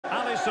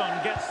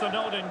Alisson gets the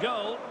nod in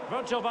goal.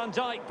 Virgil van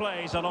Dijk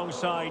plays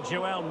alongside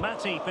Joel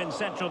Matip in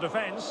central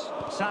defence.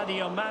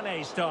 Sadio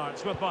Mane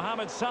starts with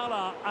Mohamed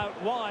Salah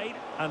out wide.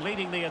 And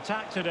leading the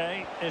attack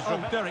today is...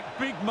 Oh, Derek,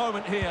 big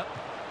moment here.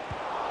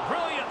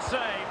 Brilliant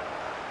save.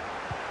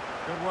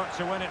 Good work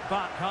to win it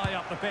back high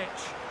up the pitch.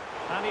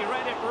 And he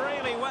read it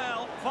really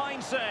well.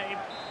 Fine save.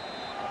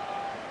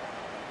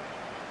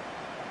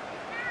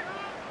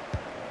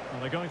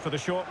 Well, they're going for the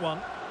short one.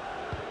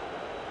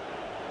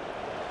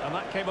 And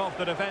that came off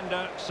the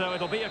defender, so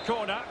it'll be a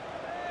corner.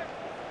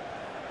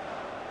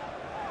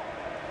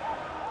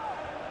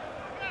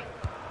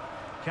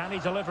 Can he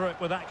deliver it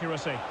with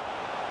accuracy?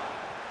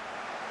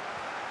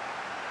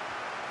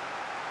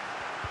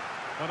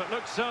 Well, it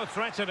looks so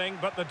threatening,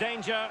 but the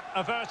danger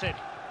averted.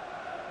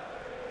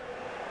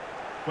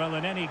 Well,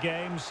 in any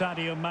game,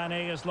 Sadio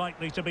Mane is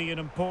likely to be an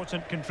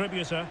important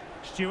contributor.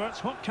 Stuart,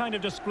 what kind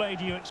of display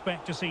do you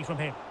expect to see from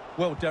him?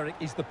 Well, Derek,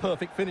 he's the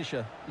perfect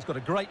finisher. He's got a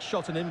great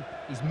shot in him,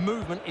 his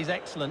movement is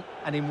excellent,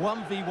 and in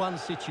 1v1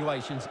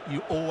 situations, you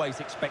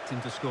always expect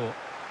him to score.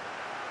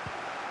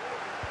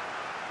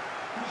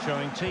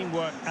 Showing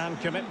teamwork and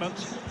commitment.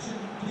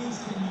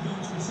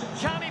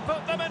 Can he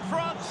put them in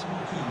front?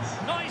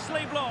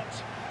 Nicely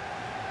blocked.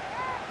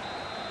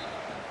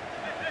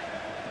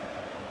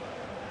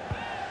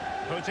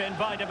 Put in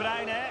by De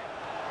Bruyne.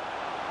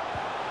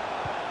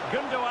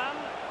 Gundogan.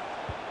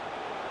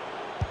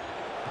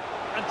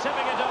 And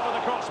tipping it over the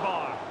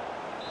crossbar.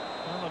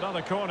 Well,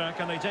 another corner.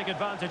 Can they take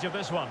advantage of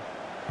this one?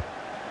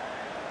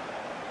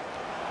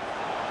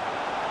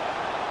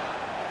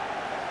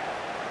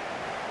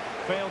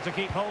 Failed to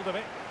keep hold of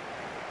it.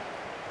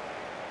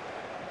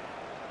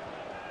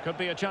 Could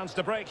be a chance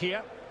to break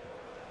here.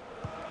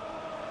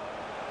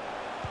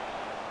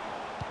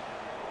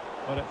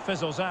 But it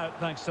fizzles out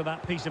thanks to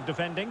that piece of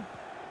defending.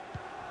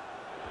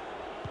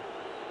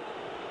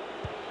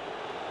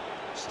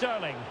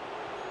 Sterling.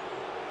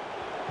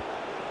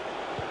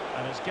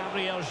 And it's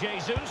Gabriel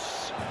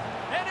Jesus.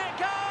 In it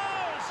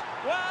goes!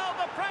 Well,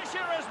 the pressure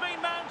has been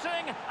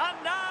mounting,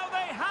 and now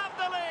they have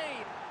the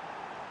lead.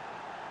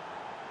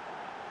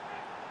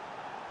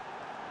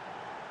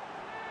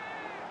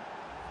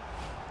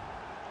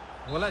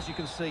 Well, as you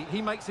can see,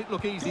 he makes it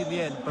look easy in the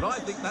end, but I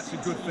think that's a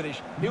good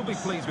finish. He'll be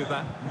pleased with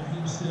that.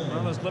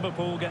 Well, as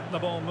Liverpool get the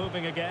ball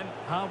moving again,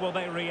 how will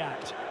they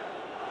react?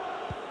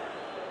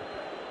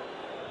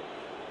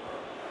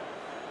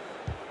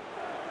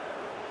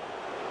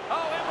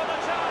 Oh, in with a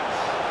chance!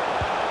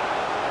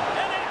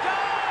 In it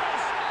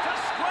goes! To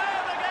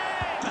square the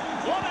game!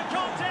 What a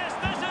contest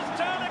this is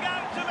turning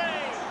out to be!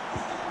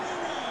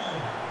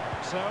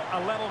 So, a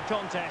level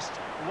contest,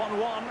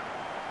 1-1.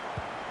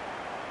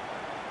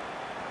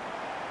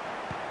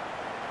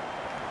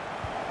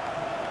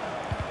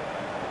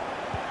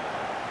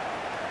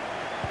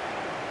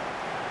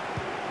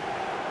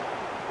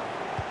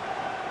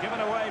 Given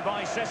away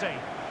by City.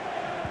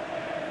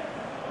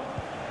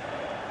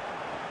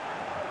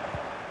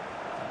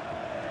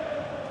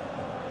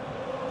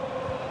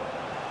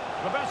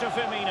 Roberto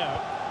Firmino.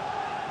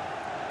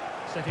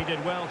 City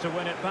did well to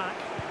win it back.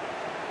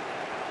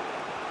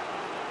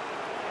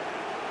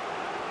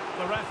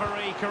 The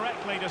referee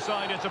correctly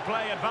decided to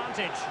play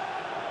advantage.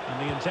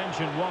 And the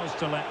intention was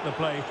to let the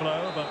play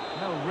flow, but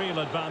no real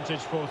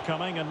advantage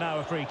forthcoming, and now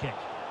a free kick.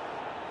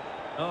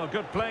 Oh,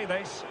 good play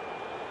this.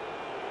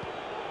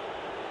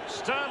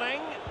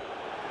 Sterling.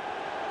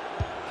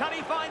 Can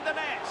he find the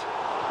net?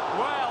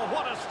 Well,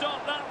 what a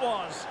stop that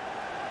was.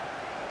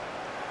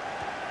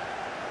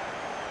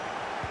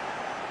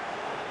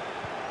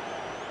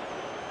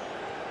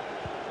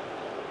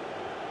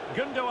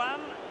 Gundogan.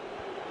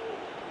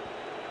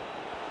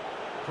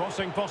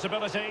 Crossing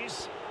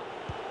possibilities.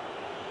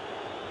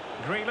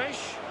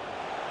 Grealish.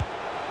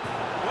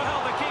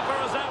 Well, the keeper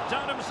has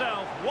outdone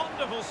himself.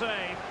 Wonderful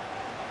save.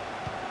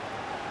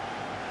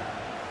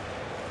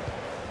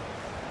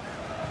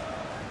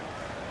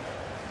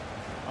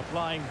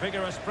 Applying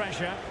vigorous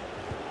pressure.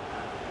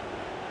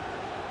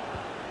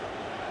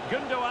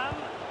 Gundogan.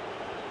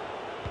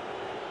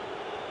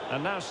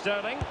 And now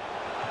Sterling.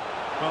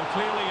 Well,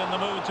 clearly in the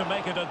mood to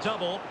make it a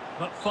double,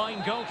 but fine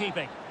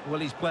goalkeeping.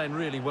 Well, he's playing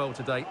really well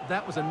today.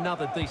 That was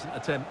another decent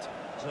attempt.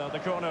 So the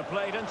corner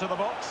played into the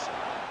box.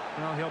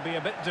 Well, he'll be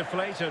a bit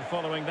deflated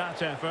following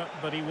that effort,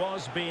 but he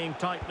was being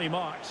tightly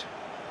marked.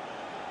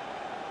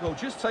 Well,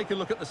 just take a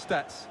look at the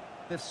stats.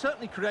 They've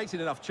certainly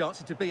created enough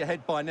chances to be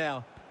ahead by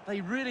now. They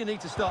really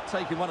need to start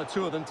taking one or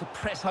two of them to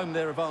press home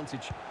their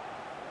advantage.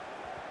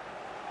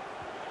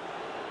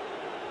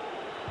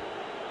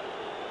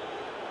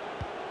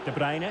 De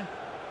Bruyne.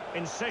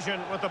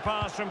 Incision with the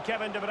pass from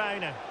Kevin De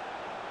Bruyne.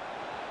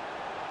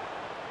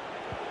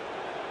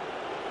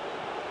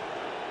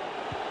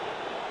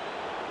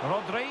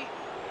 Rodri.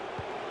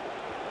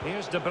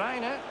 Here's De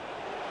Bruyne.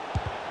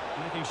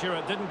 Making sure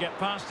it didn't get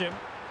past him.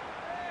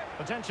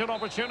 Potential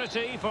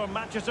opportunity for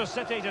Manchester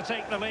City to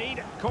take the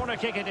lead. Corner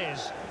kick it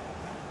is.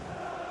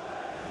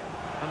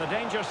 And the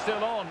danger's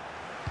still on.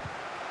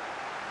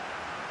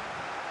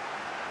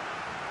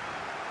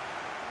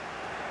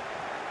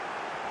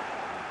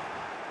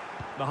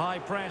 The high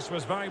press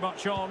was very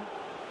much on.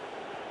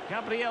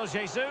 Gabriel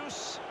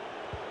Jesus.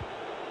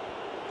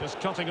 Just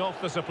cutting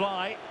off the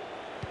supply.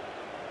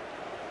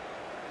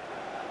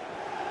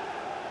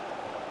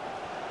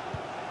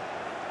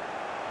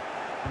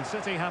 And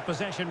City have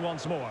possession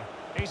once more.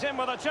 He's in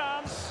with a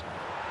chance.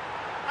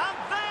 And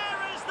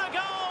there is the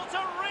goal to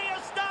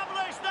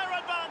re-establish their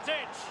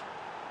advantage.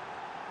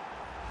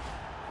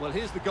 Well,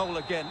 here's the goal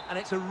again, and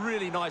it's a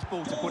really nice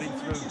ball to put him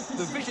through.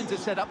 The vision to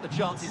set up the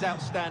chance is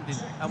outstanding,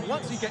 and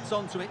once he gets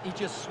onto it, he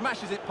just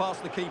smashes it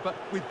past the keeper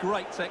with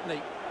great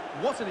technique.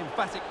 What an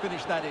emphatic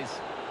finish that is.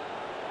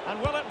 And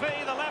will it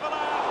be the leveller?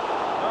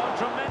 Oh,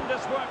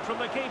 tremendous work from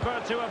the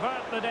keeper to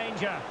avert the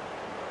danger.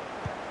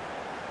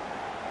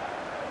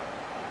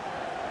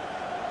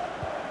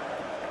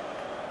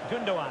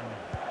 Gundogan.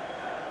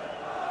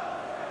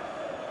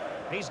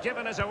 He's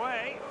given us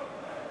away.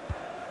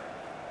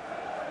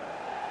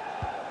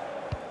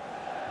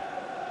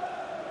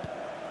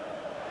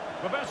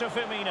 Roberto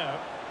Firmino.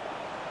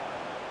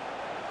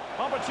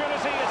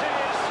 Opportunity it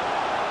is.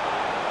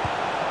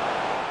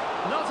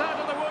 Not out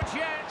of the woods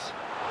yet.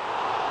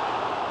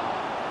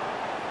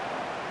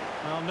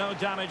 Well, no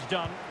damage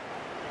done.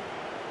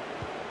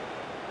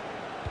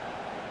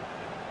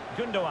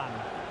 Gundogan.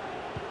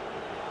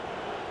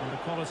 And the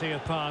quality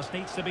of pass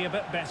needs to be a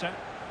bit better.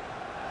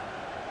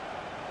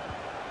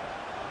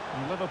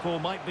 And Liverpool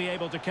might be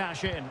able to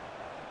cash in.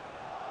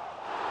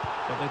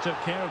 But they took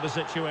care of the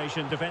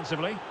situation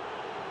defensively.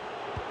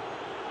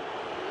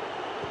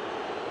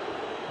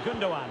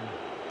 Gundogan.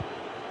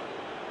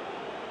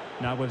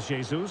 Now with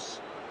Jesus.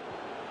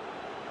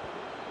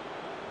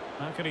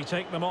 How can he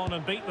take them on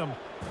and beat them?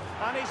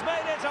 And he's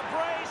made it a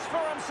brace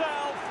for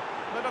himself.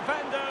 The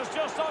defender's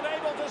just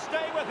unable to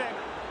stay with him.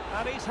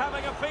 And he's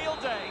having a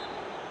field day.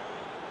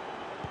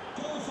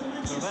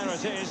 So there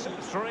it is,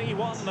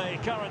 3-1 the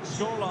current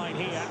scoreline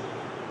here.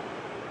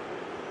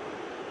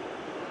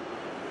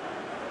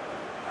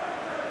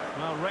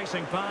 Well,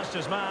 racing past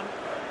his man.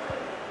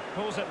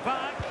 Pulls it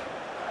back.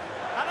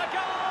 And a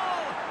goal!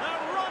 A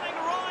running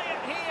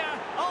riot here,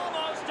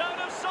 almost out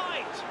of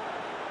sight.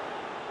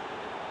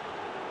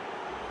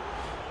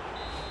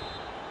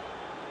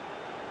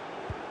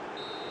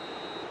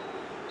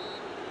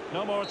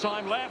 No more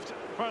time left.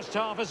 First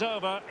half is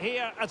over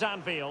here at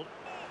Anfield.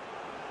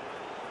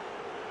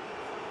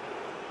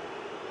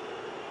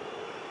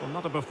 Well,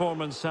 not a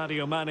performance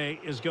Sadio Mane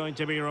is going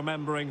to be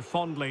remembering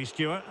fondly,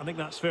 Stuart. I think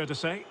that's fair to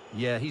say.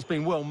 Yeah, he's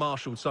been well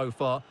marshalled so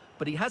far,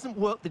 but he hasn't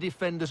worked the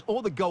defenders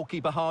or the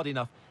goalkeeper hard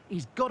enough.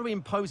 He's got to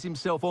impose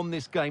himself on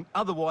this game,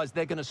 otherwise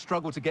they're going to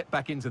struggle to get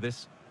back into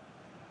this.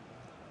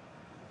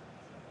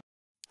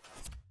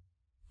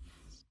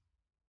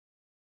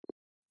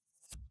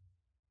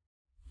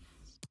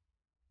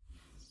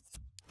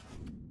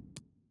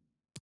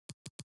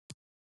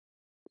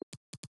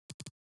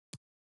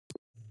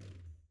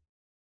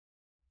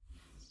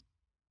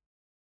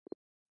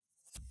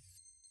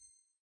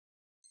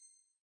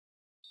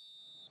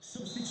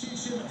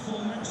 Substitution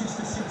for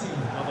Manchester City.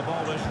 Well, the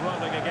ball is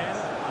rolling again,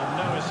 and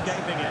no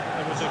escaping it.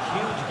 There was a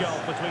huge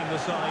gulf between the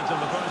sides in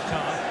the first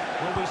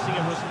half. Will we see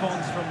a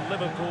response from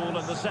Liverpool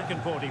in the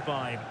second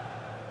 45?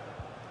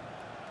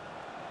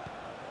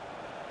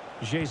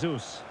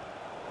 Jesus.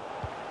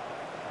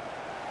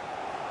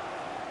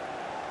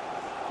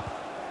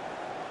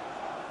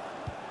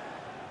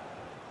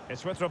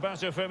 It's with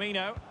Roberto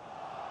Firmino.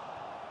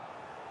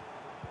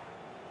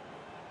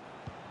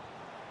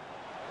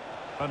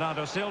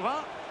 Bernardo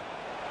Silva.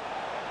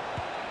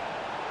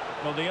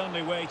 Well, the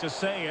only way to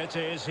say it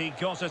is he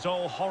got it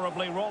all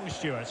horribly wrong,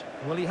 Stuart.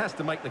 Well, he has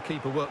to make the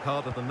keeper work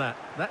harder than that.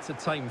 That's a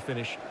tame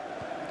finish.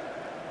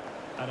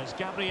 And it's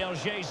Gabriel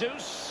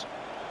Jesus.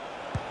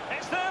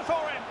 It's there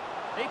for him.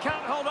 He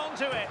can't hold on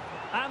to it.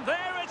 And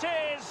there it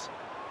is.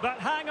 But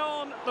hang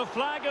on, the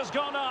flag has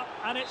gone up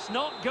and it's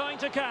not going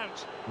to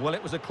count. Well,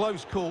 it was a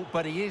close call,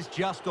 but he is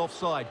just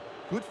offside.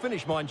 Good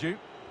finish, mind you.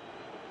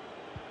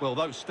 Well,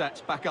 those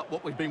stats back up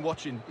what we've been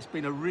watching. It's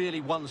been a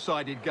really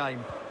one-sided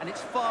game, and it's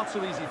far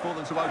too easy for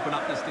them to open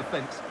up this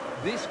defence.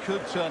 This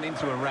could turn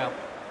into a rout.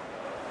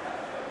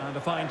 And a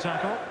fine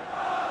tackle.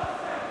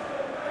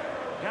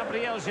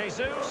 Gabriel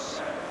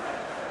Jesus.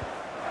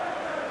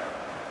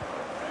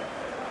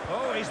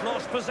 Oh, he's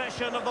lost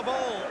possession of the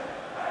ball.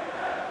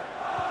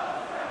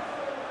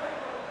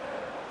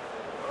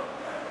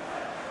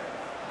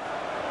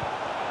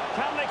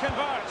 Can they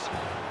convert?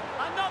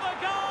 Another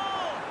goal!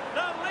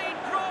 The lead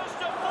grows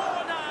to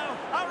 4 now.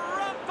 A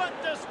rampant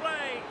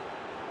display.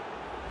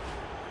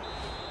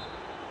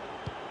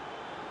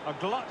 A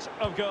glut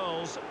of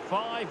goals.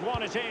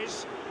 5-1 it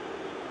is.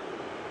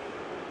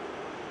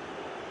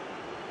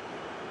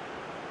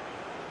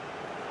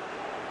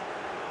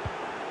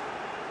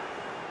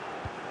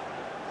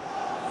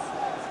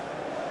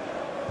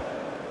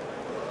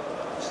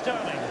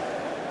 Sterling.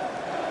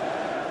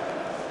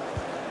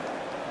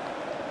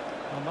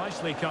 Well,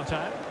 nicely cut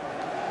out.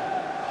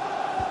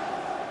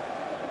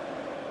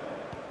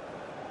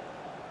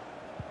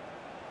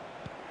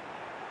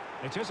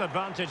 It is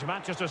advantage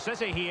Manchester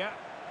City here.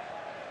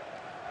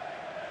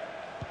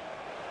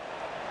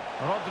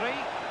 Rodri.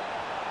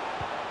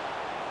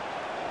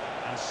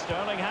 And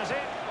Sterling has it.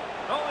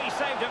 Oh, he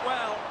saved it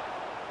well.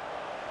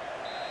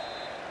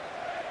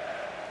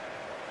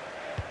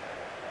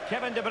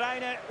 Kevin De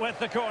Bruyne with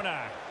the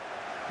corner.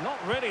 Not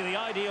really the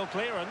ideal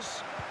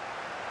clearance.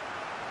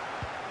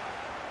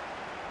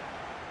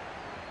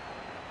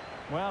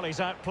 Well, he's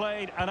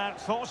outplayed and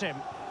outthought him.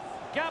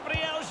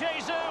 Gabriel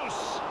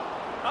Jesus!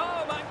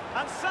 Oh, my...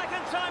 And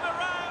second time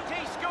around,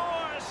 he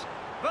scores!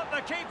 But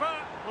the keeper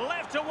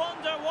left to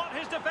wonder what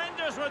his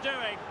defenders were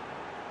doing.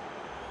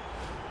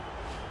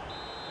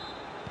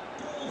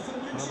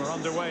 Well, we're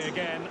underway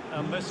again,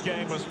 and this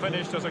game was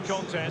finished as a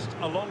contest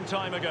a long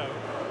time ago.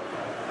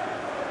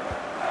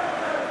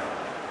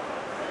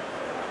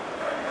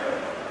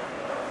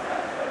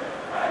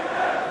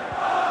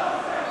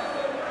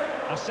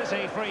 A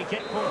City free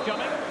kick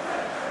forthcoming.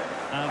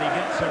 And he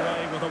gets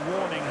away with a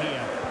warning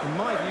here. In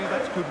my view,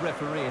 that's good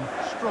refereeing.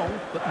 Strong,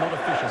 but not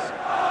officious.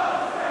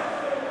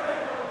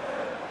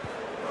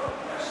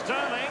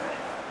 Sterling.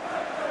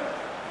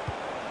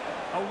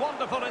 A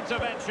wonderful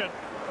intervention.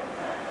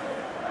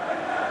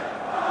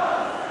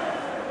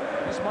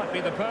 This might be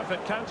the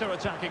perfect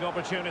counter-attacking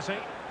opportunity.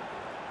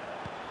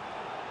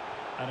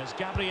 And it's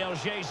Gabriel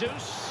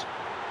Jesus.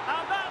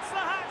 And that's the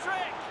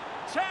hat-trick!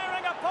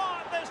 Tearing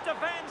apart this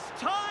defence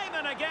time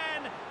and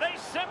again. They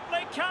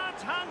simply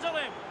can't handle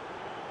him.